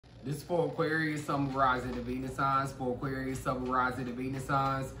This for Aquarius, Sun, Rising, the Venus signs. For Aquarius, Sun, Rising, the Venus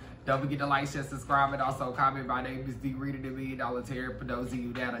signs. Don't forget to like, share, subscribe, and also comment. My name is D Reader, the $1,000,000 for those of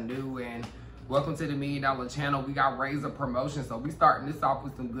you that are new. And welcome to the $1,000,000 channel. We got razor promotion, so we starting this off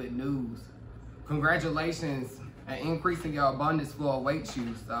with some good news. Congratulations, an increase in your abundance will await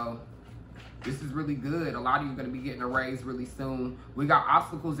you. So this is really good. A lot of you are going to be getting a raise really soon. We got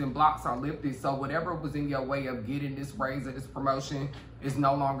obstacles and blocks are lifted. So whatever was in your way of getting this raise or this promotion is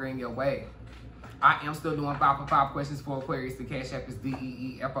no longer in your way. I am still doing 5 for 5 questions for Aquarius. The Cash App is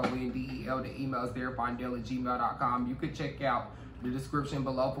DEEFONDEL. The email is DeeFondel@gmail.com. You could check out the description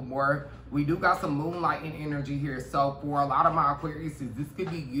below for more. We do got some moonlighting energy here. So for a lot of my Aquariuses, this could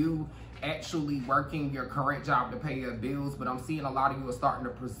be you actually working your current job to pay your bills, but I'm seeing a lot of you are starting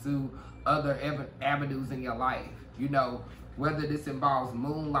to pursue other avenues in your life. You know, whether this involves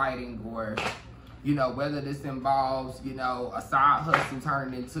moonlighting or, you know, whether this involves, you know, a side hustle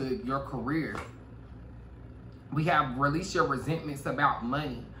turning into your career. We have release your resentments about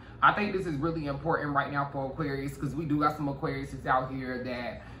money. I think this is really important right now for Aquarius because we do got some Aquariuses out here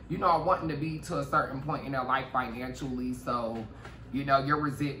that, you know, are wanting to be to a certain point in their life financially. So, you know, your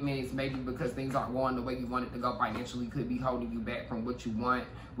resentments, maybe because things aren't going the way you want it to go financially, could be holding you back from what you want.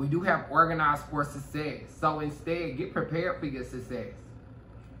 We do have organized for success. So instead, get prepared for your success.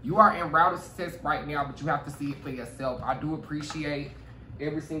 You are en route to success right now, but you have to see it for yourself. I do appreciate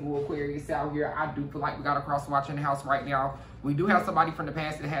every single Aquarius out here. I do feel like we got a cross watch in the house right now. We do have somebody from the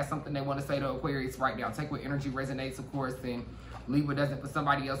past that has something they want to say to Aquarius right now. Take what energy resonates, of course, and leave what doesn't for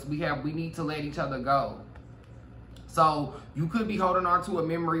somebody else. We need to let each other go. So you could be holding on to a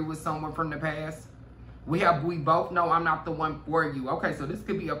memory with someone from the past. We both know I'm not the one for you. Okay, so this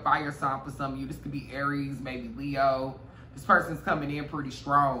could be a fire sign for some of you. This could be Aries, maybe Leo. This person's coming in pretty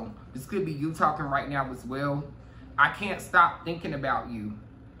strong. This could be you talking right now as well. I can't stop thinking about you.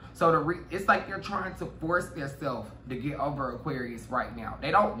 So it's like they're trying to force themselves to get over Aquarius right now.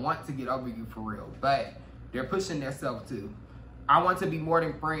 They don't want to get over you for real, but they're pushing themselves to. I want to be more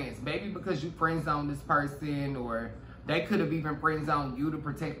than friends. Maybe because you friend zone this person, or they could have even friend zoned you to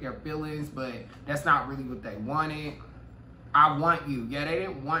protect their feelings, but that's not really what they wanted. I want you. Yeah, they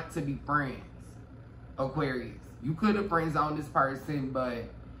didn't want to be friends, Aquarius. You could have friend zoned this person, but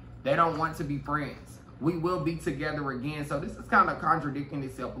they don't want to be friends. We will be together again. So this is kind of contradicting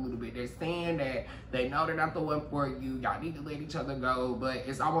itself a little bit. They're saying that they know they're not the one for you. Y'all need to let each other go, but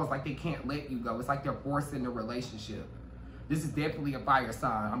it's almost like they can't let you go. It's like they're forcing the relationship. This is definitely a fire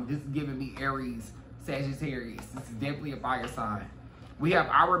sign. This is giving me Aries, Sagittarius. This is definitely a fire sign. We have,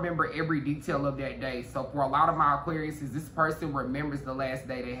 I remember every detail of that day. So for a lot of my Aquariuses, this person remembers the last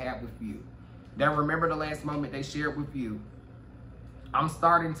day they had with you. They remember the last moment they shared with you. I'm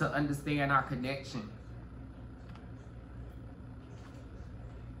starting to understand our connection.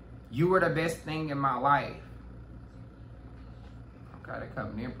 You were the best thing in my life. Okay, they're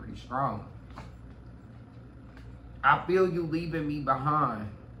coming in pretty strong. I feel you leaving me behind.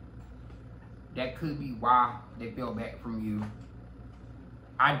 That could be why they fell back from you.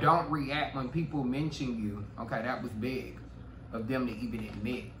 I don't react when people mention you. Okay, that was big of them to even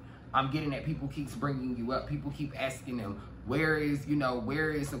admit. I'm getting that people keeps bringing you up. People keep asking them, where is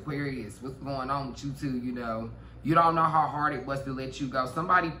Aquarius? What's going on with you two, you know? You don't know how hard it was to let you go.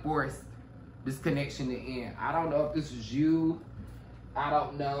 Somebody forced this connection to end. I don't know if this was you. I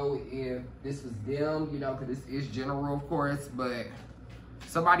don't know if this was them, you know, because this is general, of course, but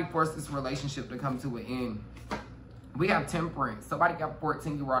somebody forced this relationship to come to an end. We have Temperance. Somebody got a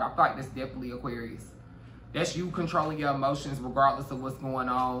 14-year-old. I feel like that's definitely Aquarius. That's you controlling your emotions regardless of what's going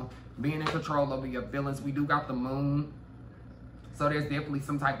on, being in control over your feelings. We do got the moon, so there's definitely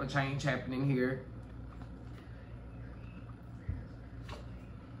some type of change happening here.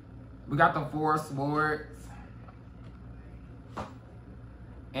 We got the 4 of Swords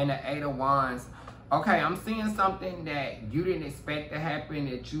and the 8 of Wands. Okay, I'm seeing something that you didn't expect to happen,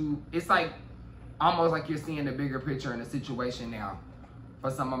 it's like almost like you're seeing the bigger picture in the situation now for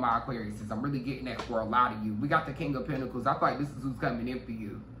some of my Aquariuses. I'm really getting that for a lot of you. We got the King of Pentacles. I feel like this is who's coming in for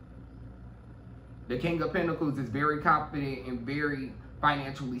you. The King of Pentacles is very confident and very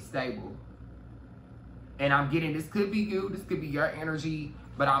financially stable. And I'm getting, this could be you, this could be your energy,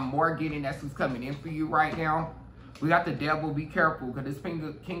 but I'm more getting that's who's coming in for you right now. We got the Devil. Be careful, because this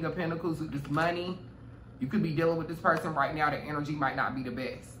King of Pentacles with this money, you could be dealing with this person right now. The energy might not be the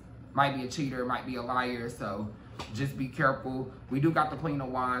best. Might be a cheater, might be a liar, so just be careful. We do got the Queen of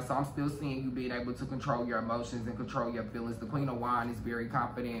Wands, so I'm still seeing you being able to control your emotions and control your feelings. The Queen of Wands is very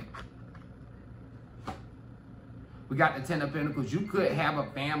confident. We got the 10 of Pentacles. You could have a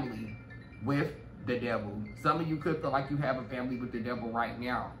family with the Devil. Some of you could feel like you have a family with the Devil right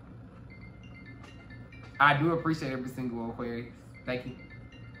now. I do appreciate every single Aquarius. Thank you.